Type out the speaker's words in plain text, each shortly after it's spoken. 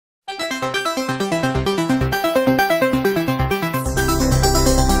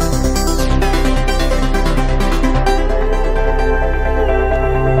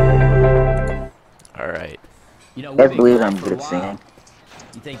guys believe I'm good at singing?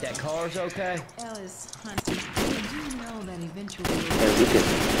 You think that car's okay? Ellis, honey, you know that eventually. Hey,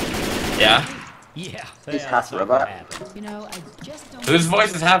 Lucas. Yeah? Yeah. He's half robot. You know, I just don't. Whose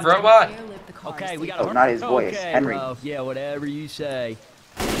voice is half robot? Okay, we got. Oh, not his voice, Okay, Henry. Ralph, yeah, whatever you say.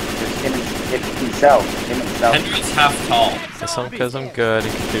 It's himself. Henry's half tall. Just because I'm good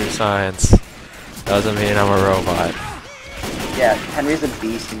in computer science doesn't mean I'm a robot. Yeah, Henry's a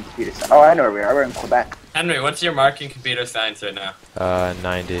beast in computer science. Oh, I know where we are. We're in Quebec. Henry, what's your mark in computer science right now?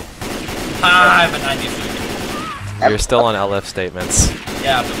 90. Ah, I have a 90. You're still on LF statements.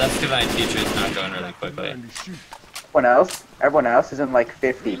 Yeah, but that's because my teacher is not going really quickly. Everyone else is in like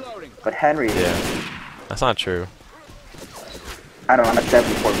 50. But Henry, Yeah. That's not true. I don't know, I'm at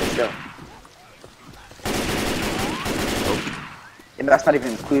 74, but still. And that's not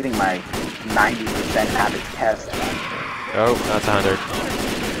even including my 90% habit test. Oh, that's 100.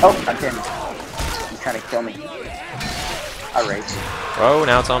 Oh, I'm him. He's trying to kill me. Alright. Oh,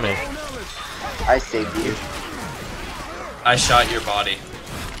 now it's on me. I saved you. I shot your body.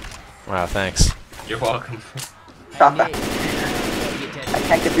 Wow, thanks. You're welcome. Stop that. I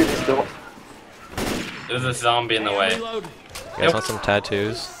can't get through this door. There's a zombie in the way. You guys want some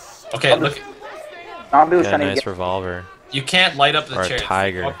tattoos? Okay, look. Zombie was Get a trying to nice get. revolver. You can't light up the Or a chairs.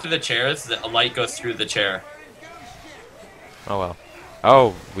 tiger. Go up to the chairs, a light goes through the chair. Oh well.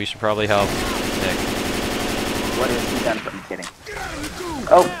 Oh, we should probably help Nick. What is he done? I'm kidding.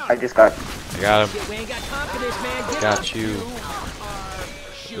 Oh, I just got. I got him. Got you.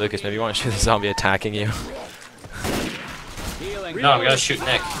 Lucas, maybe you want to shoot the zombie attacking you? No, I'm gonna shoot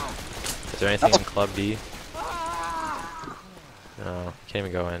Nick. Is there anything in Club B? No, can't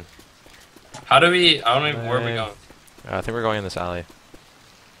even go in. How do we? I don't even. Where are we going? I think we're going in this alley.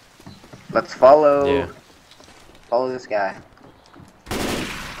 Let's follow. Yeah. Follow this guy.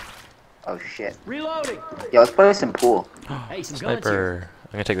 Oh shit. Reloading. Yo, let's play some pool. Hey, some guns here. Sniper.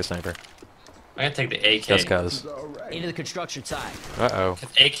 I'm gonna take the sniper. I'm gonna take the AK. Just cause. Into the construction site. Uh-oh.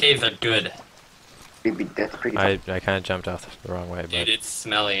 AKs are good. That's pretty. I kind of jumped off the wrong way, Dude, but it's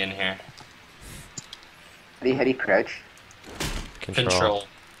smelly in here. How do you crouch? control.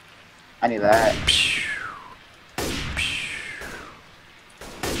 I need that.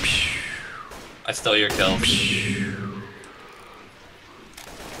 I stole your kill.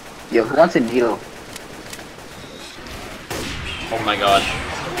 Yo, who wants a needle? Oh my god.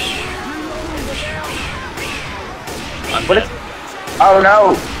 I'm What dead. is? Oh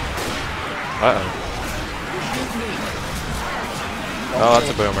no! Uh-oh. Oh, that's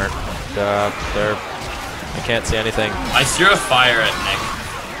a boomer. There. I can't see anything. I threw a fire at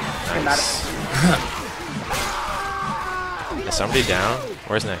Nick. Nice. Is somebody down?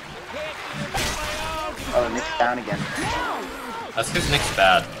 Where's Nick? Oh, Nick's down again. That's because Nick's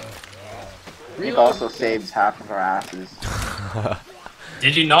bad. Nick also saves half of our asses.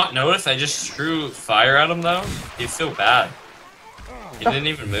 Did you not notice? I just threw fire at him though. He's so bad. He didn't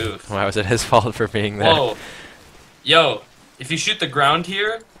even move. Why was it his fault for being there? Whoa. Yo, if you shoot the ground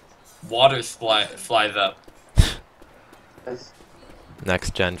here, water flies up.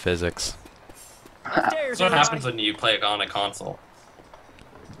 Next gen physics. That's what happens when you play on a console.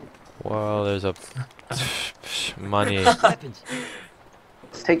 Whoa, there's a money.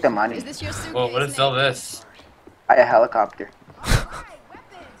 Let's take the money. Is this your suitcase? Well, what is all this? Buy a helicopter.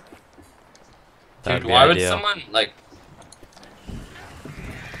 That'd Dude, be why would ideal. someone, like...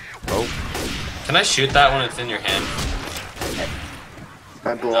 Oh, Can I shoot that when it's in your hand?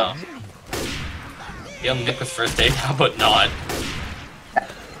 Gonna blow No. up. Heal Nick with first aid? How about not?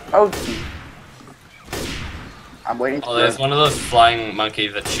 Oh, gee. I'm waiting Oh, for there's one of those flying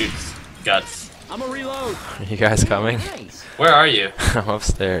monkeys that shoots guts. I'm a reload. are you guys coming? Nice. Where are you? I'm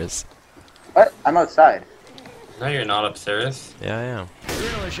upstairs. What? I'm outside. No, you're not upstairs. Yeah, I am.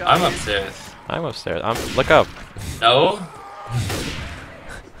 Adrenaline shot I'm here. upstairs. I'm upstairs. Look up. No?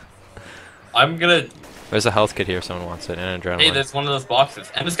 I'm gonna... There's a health kit here if someone wants it, and an adrenaline. Hey, there's one of those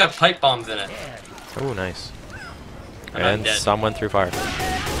boxes. And it's got pipe bombs in it. Oh, nice. And I'm And dead. someone threw fire.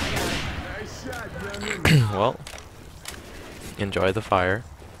 Well, enjoy the fire.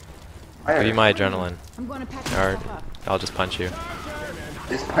 Give you my adrenaline, I'm going to pack or myself up. I'll just punch you.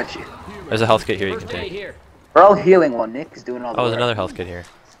 Just punch you. There's a health kit here you can First aid take. here. We're all healing while Nick is doing all the Oh, work. there's another health kit here.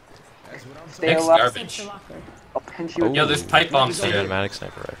 Stay Nick's alive. garbage. I'll pinch you. Oh. Yo, there's pipe bombs It's an here. automatic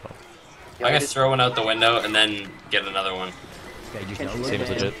sniper rifle. Yo, I'm I gonna just- throw one out the window and then get another one. Okay, just Can't don't you look Seems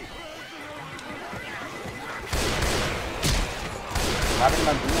at it. legit. How did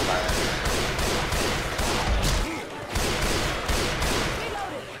my boom fire?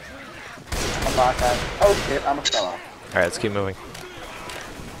 I'm about that. Oh shit, I'm a fell off. Alright, let's keep moving.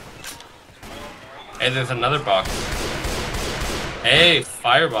 Hey, there's another box. Hey,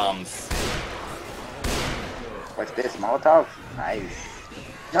 fire bombs. What's this? Molotov? Nice.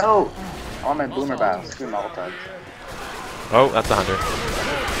 No! I want my boomer bow. Screw Molotovs. Oh, that's a hunter.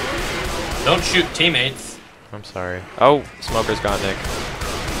 Don't shoot teammates. I'm sorry. Oh, smoker's gone, Nick.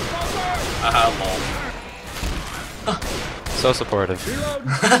 Lol. So supportive.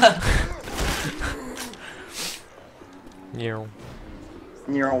 Meow.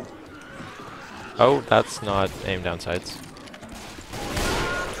 Neural. Oh, that's not aim down sights.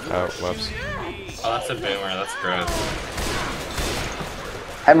 Oh, whoops. Oh, that's a boomer. That's gross.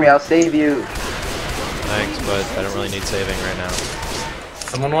 Henry, I'll save you. Thanks, but I don't really need saving right now.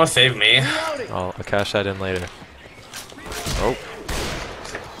 Someone want to save me? I'll cash that in later. Oh.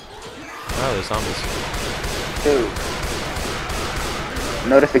 Oh, there's zombies. Two.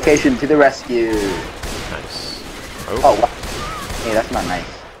 Notification to the rescue. Nice. Oh, Oh, wow. Hey, that's not nice.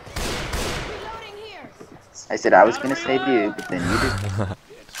 I said I was gonna save you, but then you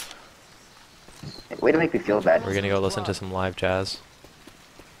did. Way to make me feel bad. we're gonna go listen to some live jazz.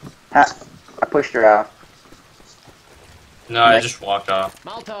 Ha! I pushed her out. No, I just walked off.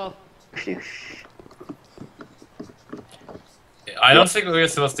 Molotov. Shoosh. I don't think we were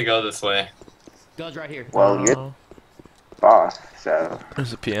supposed to go this way. Guns right here. Well, you're the boss, so.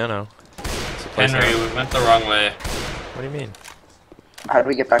 There's a piano. It's a place Henry, now. we went the wrong way. What do you mean? How do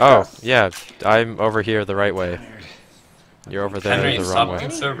we get back Oh, up? yeah. I'm over here the right way. You're over there Henry, the stop wrong way.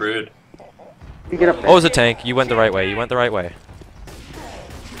 being so rude. You get up there. Oh, it's a tank. You went the right way. You went the right way.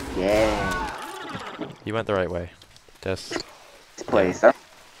 Yeah. You went the right way. Just. This place. That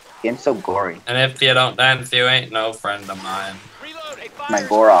game's so gory. And if you don't dance, you ain't no friend of mine. My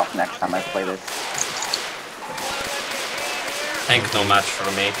gore off next time I play this. Tank's no match for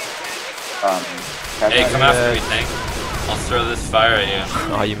me. Hey, Kevin, come after me, Tank. I'll throw this fire at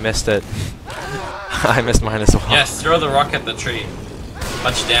you. Oh, you missed it. I missed mine as well. Yes, throw the rock at the tree.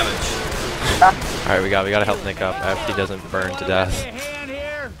 Much damage. Alright, we gotta help Nick up after he doesn't burn to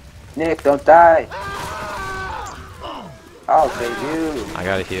death. Nick, don't die. I'll save you. I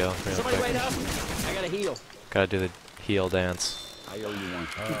gotta heal real Somebody wait quick. up. I gotta heal. Gotta do the heal dance.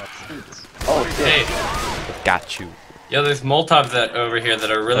 Oh shit. Hey, Got you. yo, there's Molotovs that over here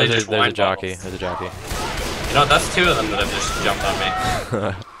that are really There's just a wine jockey. bottles. There's a jockey. You know, that's two of them that have just jumped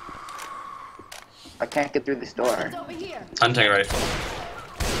on me. I can't get through this door. Hunting rifle.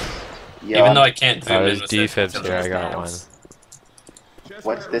 Yo, Even though I can't zoom Oh, in there's with it defibs because here. I there's got one. bombs.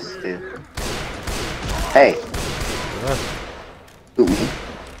 what's this do? Hey. Ooh, me.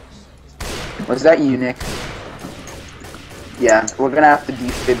 Was that you, Nick? Yeah, we're gonna have to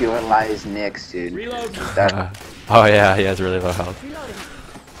defibrilize Nick soon. That, Oh yeah, he has really low health.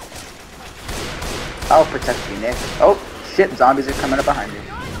 I'll protect you, Nick. Oh, shit, zombies are coming up behind you.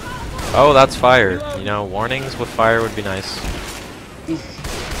 Oh, that's fire. You know, warnings with fire would be nice.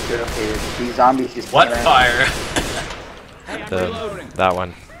 Good, okay, these zombies just What came around. fire? That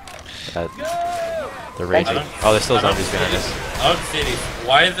one. The raging. Oh, there's still zombies behind us. Oh, City.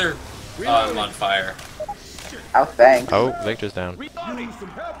 Why is there on fire? Oh, thanks. Oh, Victor's down.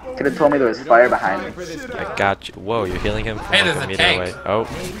 Could have told me there was fire behind me. I got you. Whoa, you're healing him from Hey, like there's a a meter tank. away.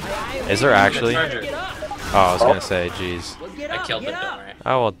 Oh, is there actually? Oh, Charger. I was gonna say, jeez. I killed it, don't worry.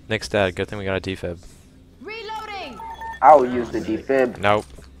 Oh well, Nick's dead. Good thing we got a defib. Reloading. I'll use the defib. Nope,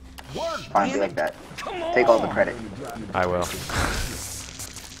 Fine, be like that. Take all the credit. I will.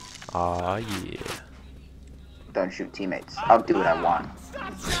 Aw, yeah. Don't shoot teammates. I'll do what I want.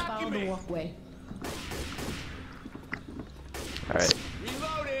 Follow the walkway. Alright.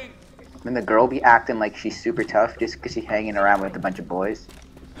 Then the girl be acting like she's super tough just because she's hanging around with a bunch of boys.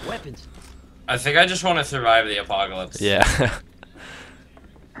 Weapons. I think I just want to survive the apocalypse. Yeah.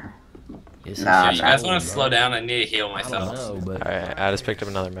 Nah, You guys want to slow down? I need to heal myself. Alright, I just picked up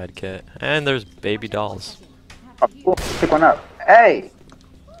another med kit. And there's baby dolls. Oh, cool. Pick one up. Hey!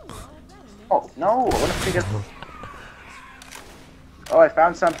 Oh, no, I want to pick up. Oh, I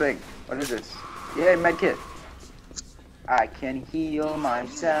found something. What is this? Yeah, medkit. I can heal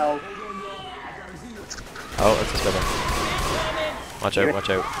myself. Oh, that's a spitter. Watch out, watch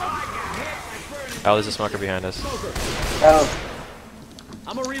out. Oh, there's a smoker behind us. Oh,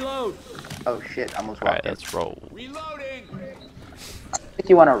 I'm a reload. oh shit, almost Alright, walked in. let's roll. I think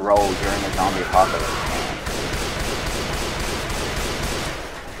you want to roll during a zombie apocalypse.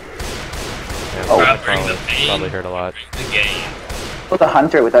 Yeah, Oh. that probably hurt a lot. The game. Well, the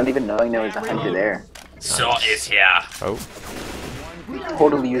hunter without even knowing there was a hunter there. So is here. Oh,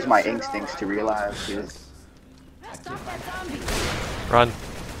 Totally used my instincts to realize he was. run.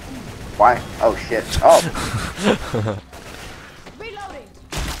 Why? Oh shit. Oh,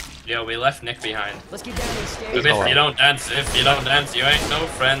 Yo, we left Nick behind. Let's get down these stairs. If you don't dance, you ain't no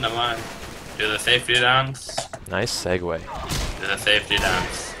friend of mine. Do the safety dance. Nice segue. Do the safety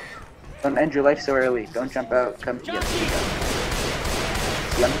dance. Don't end your life so early. Don't jump out. Come to get me.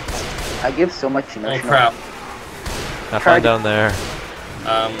 I give so much Oh emotional. crap. Have fun down there.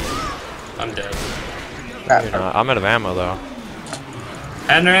 I'm dead. Crap. You're not. I'm out of ammo though.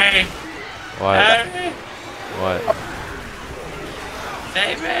 Henry! What? Henry! What?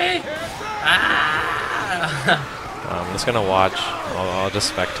 Save me! Ah! I'm just gonna watch. I'll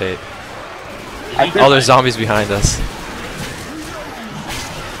just spectate. I Oh, there's zombies behind us.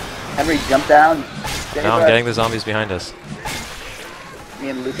 Henry, jump down. Save No, I'm us. getting the zombies behind us. Me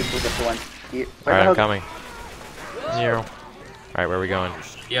and Lucas will get the one. Here. Alright, I'm coming. Alright, where are we going?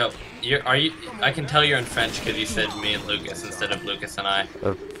 Yo, I can tell you're in French because you said me and Lucas instead of Lucas and I.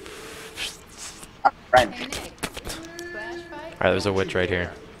 French. Alright, there's a witch right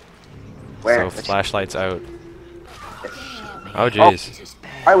here. Where? So flashlight's out. Oh jeez.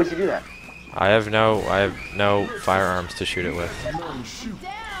 Why would you do that? I have no firearms to shoot it with.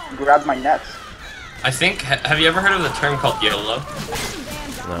 Grab my nuts. I think, have you ever heard of the term called YOLO?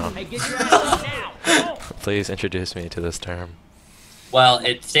 No. Hey, get your ass up now. Please introduce me to this term. Well,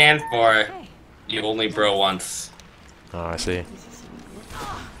 it stands for you only bro once. Oh, I see.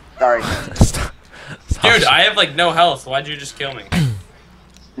 Sorry. Stop. Dude, I have like no health. Why'd you just kill me? And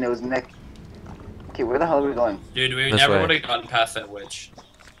it was Nick. Okay, where the hell are we going? Dude, we This never way. would have gotten past that witch.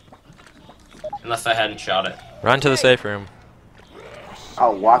 Unless I hadn't shot it. Run to the safe room.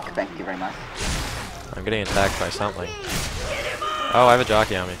 I'll walk, thank you very much. I'm getting attacked by something. Oh, I have a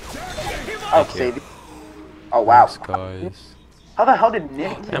jockey on me. I'll Thank you. save you. Oh wow. Thanks, guys. How the hell did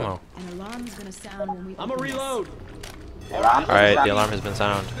Nick kill? Ammo. An alarm is gonna sound when we I'm a reload. Alarm? Alright, the alarm has been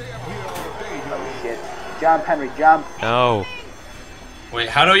sound. Oh shit. Jump, Henry, jump. No. Wait,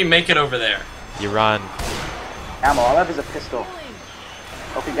 how do we make it over there? You run. Ammo, all I have is a pistol.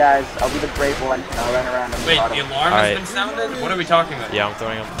 Okay guys, I'll be the brave one and I'll run around on the Wait, bottom. the alarm Alright. has been sounded? What are we talking about? Yeah, I'm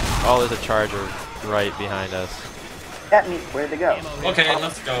throwing them. Oh, there's a charger right behind us. At me, where'd they go? Okay,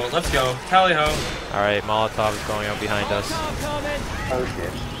 let's go. Let's go. Tally ho. Alright, Molotov is going out behind us. Oh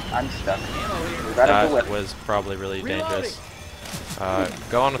shit. I'm stuck. Move out of the That whip. was probably really dangerous.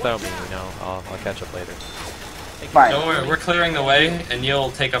 Go on without me, you know. I'll catch up later. Fine. Don't worry, we're clearing the way, and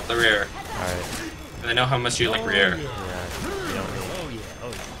you'll take up the rear. Alright. I know how much you like rear. Yeah, you don't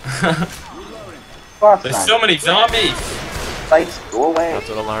need. Boss There's man. so many zombies! Lights, go away. That's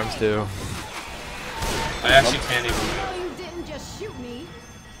what alarms do. I actually can't even move. Oh, you didn't just shoot me.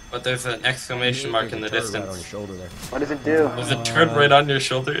 But there's an exclamation mark in the distance. What does it do? There's a turd right on your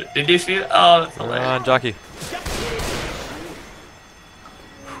shoulder. Did you see it? Oh, that's Come hilarious. on, jockey.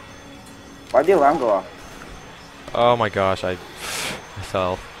 Why'd the alarm go off? Oh my gosh, I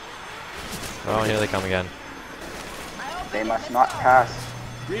fell. Oh, here they come again. They must not pass.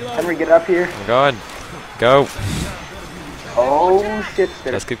 Henry, get up here. I'm going. Go. Oh shit,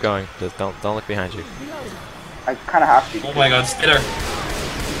 Spitter. Just keep going. Just don't look behind you. I kinda have to. Oh my god, Spitter.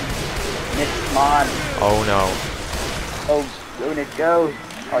 Nick, come on. Oh no. Oh, go Nick, go.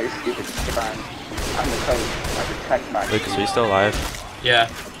 Oh, you're stupid. Get on. I'm the coach. I protect my... Lucas, are you still alive? Yeah.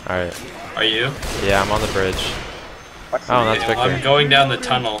 Alright. Are you? Yeah, I'm on the bridge. What's Oh, the- that's Okay, well, I'm Victor. going down the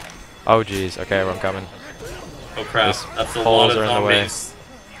tunnel. Oh jeez. Okay, well, I'm coming. Oh crap, These that's a poles lot of are in the way. zombies.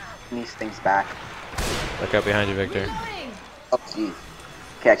 These things back. Look out behind you, Victor. Reloading. Oh, jeez.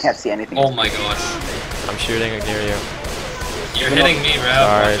 Okay, I can't see anything. Oh my gosh. I'm shooting near you. You're hitting me, Ralph.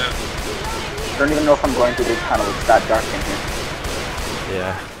 Sorry. Watch out. I don't even know if I'm going through this tunnel. It's that dark in here.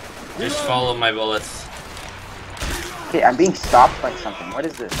 Yeah. Just follow my bullets. Okay, I'm being stopped by something. What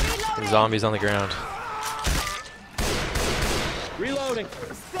is this? Zombies on the ground. Reloading.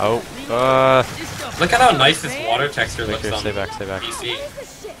 Oh. Look at how nice this water texture looks Victor, on stay back, stay back. PC.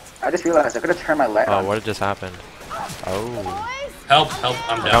 I just realized I could have turned my light Oh, on. what had just happened? Oh. Help, help,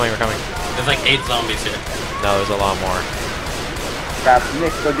 I'm We're down. coming, we're coming. There's like 8 zombies here. No, there's a lot more. Grab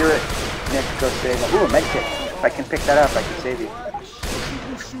Nick, go do it. Nick, go save him. Ooh, a med kit. If I can pick that up, I can save you.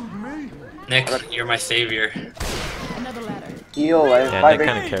 Nick, you're my savior. Another ladder. Heal, I have Yeah, 5 Nick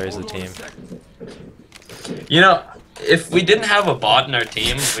kind of carries the team. You know, if we didn't have a bot in our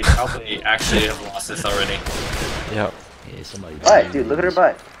team, we'd probably actually have lost this already. Yep. Butt, dude, look at her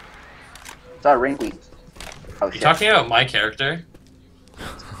butt. It's all wrinkly. Oh You shit. talking about my character?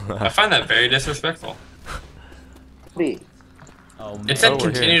 I find that very disrespectful. B. It said Oh,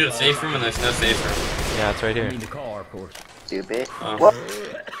 we're continue here. to safe room and there's no safe room. Yeah, it's right here. Stupid. Oh. Whoop.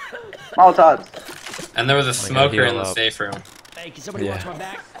 Molotovs. And there was a smoker in heal the up. safe room. Hey, can somebody Yeah. watch my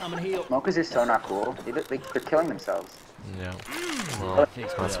back? I'm gonna heal. Smokers is so not cool. They're killing themselves. Yeah. Well,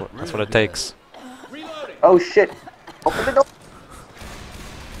 that's what it takes. Oh shit! Open the door.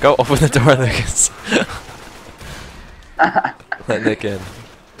 Go open the door, Lucas. Let Nick in.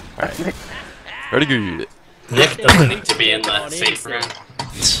 Alright. Very good. Nick doesn't need to be in the safe room.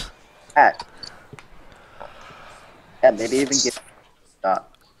 Cat. Yeah, maybe even get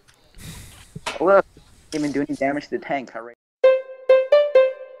stop. Oh, look, didn't even do any damage to the tank. Hooray.